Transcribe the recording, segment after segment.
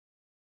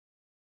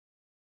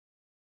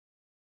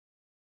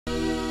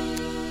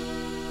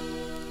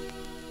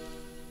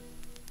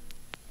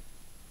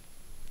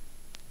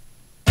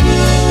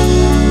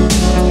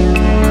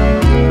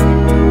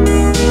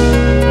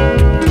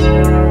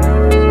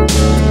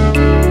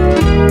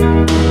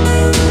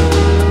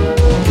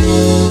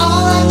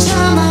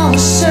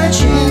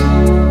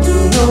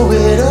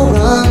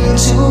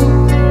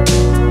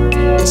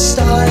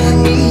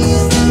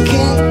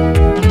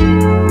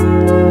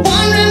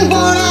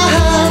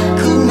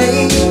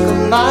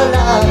our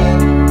love,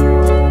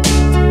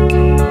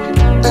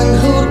 and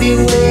who'd be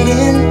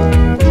waiting,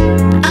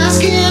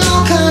 asking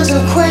all kinds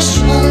of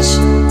questions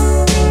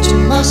to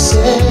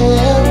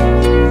myself,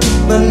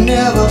 but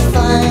never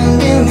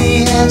finding the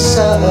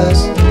answers.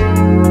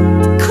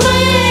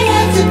 Crying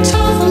at the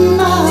top of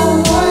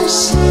my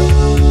voice,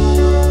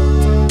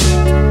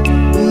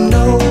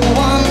 no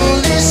one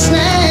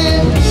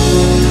listening.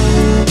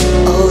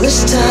 All this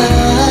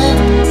time,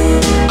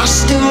 I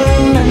still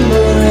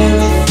remember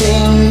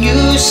everything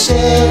you said.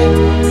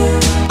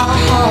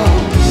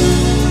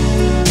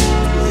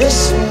 There's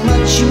so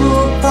much you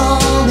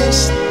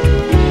promised,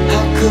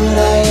 how could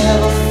I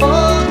ever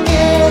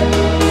forget?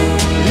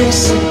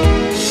 Listen,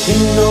 you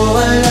know I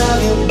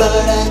love you,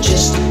 but I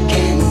just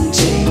can't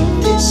take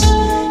this.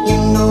 You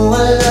know I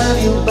love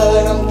you,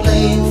 but I'm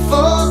playing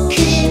for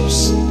keeps.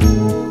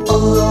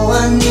 Although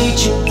I need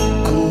you,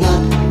 I'm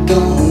not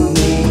gonna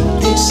make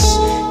this.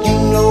 You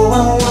know I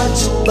want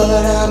to,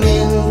 but I'm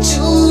in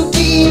too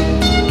deep.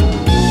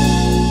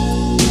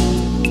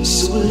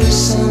 So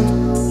listen,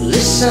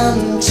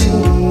 listen to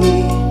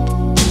me.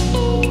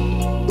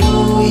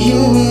 Oh,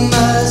 you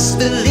must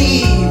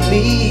believe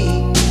me.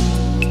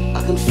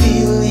 I can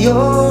feel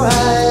your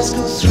eyes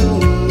go through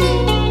me,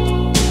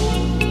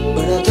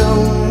 but I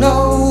don't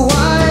know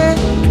why.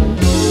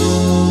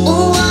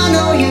 Oh, I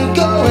know you're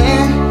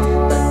going,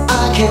 but I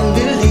can't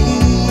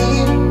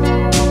believe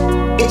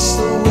it's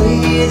the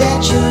way that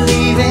you're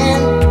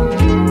leaving.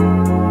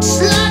 It's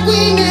like we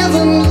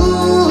never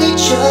knew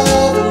each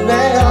other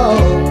at all.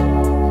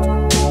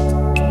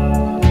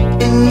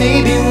 It may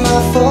be my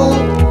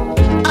fault,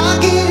 I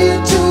gave you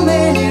too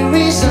many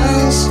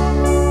reasons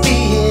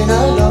being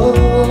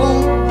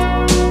alone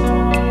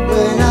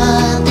when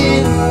I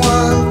didn't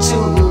want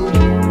to.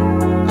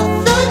 I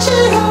thought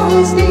you'd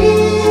always be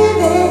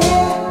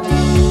there.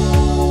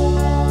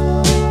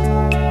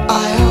 I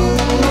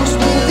almost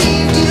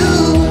believed you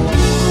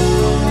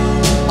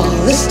all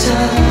this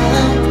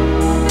time.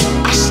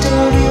 I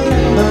still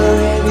remember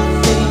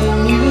everything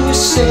you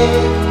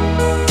said.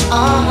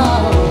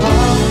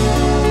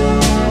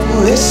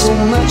 There's so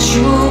much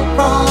you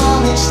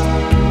promised,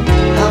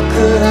 how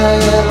could I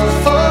ever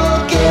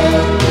forget?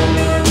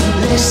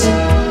 Listen,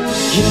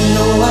 you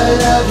know I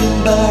love you,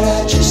 but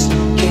I just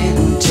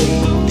can't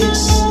take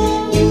this.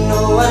 You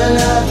know I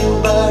love you,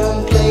 but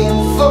I'm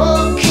playing for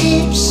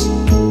keeps.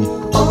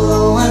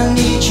 Although I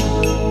need you,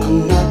 I'm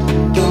not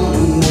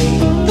gonna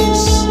make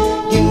this.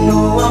 You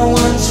know I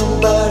want to,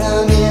 but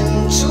I'm in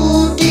too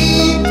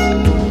deep.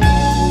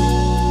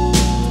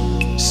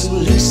 So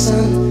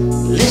listen,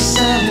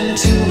 listen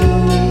to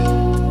me.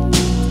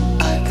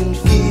 I can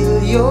feel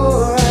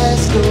your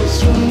eyes go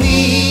through me.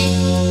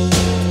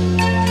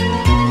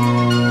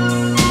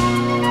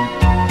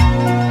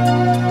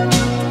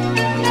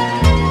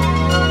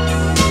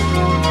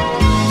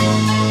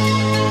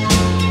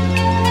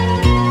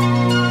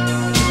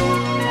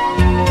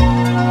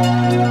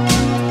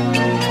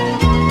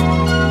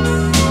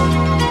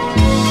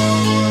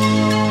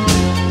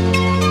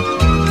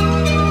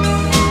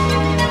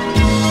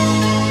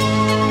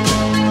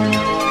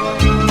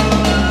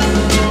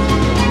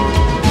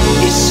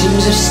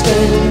 I've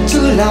spent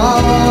too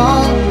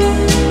long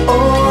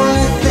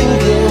only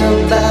thinking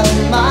about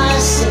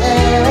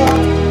myself.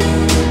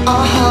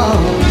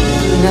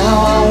 Now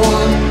I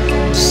want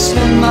to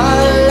spend my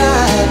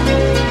life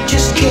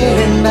just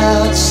caring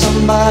about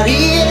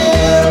somebody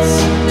else.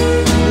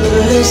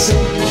 But listen,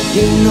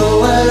 you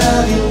know I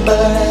love you,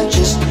 but I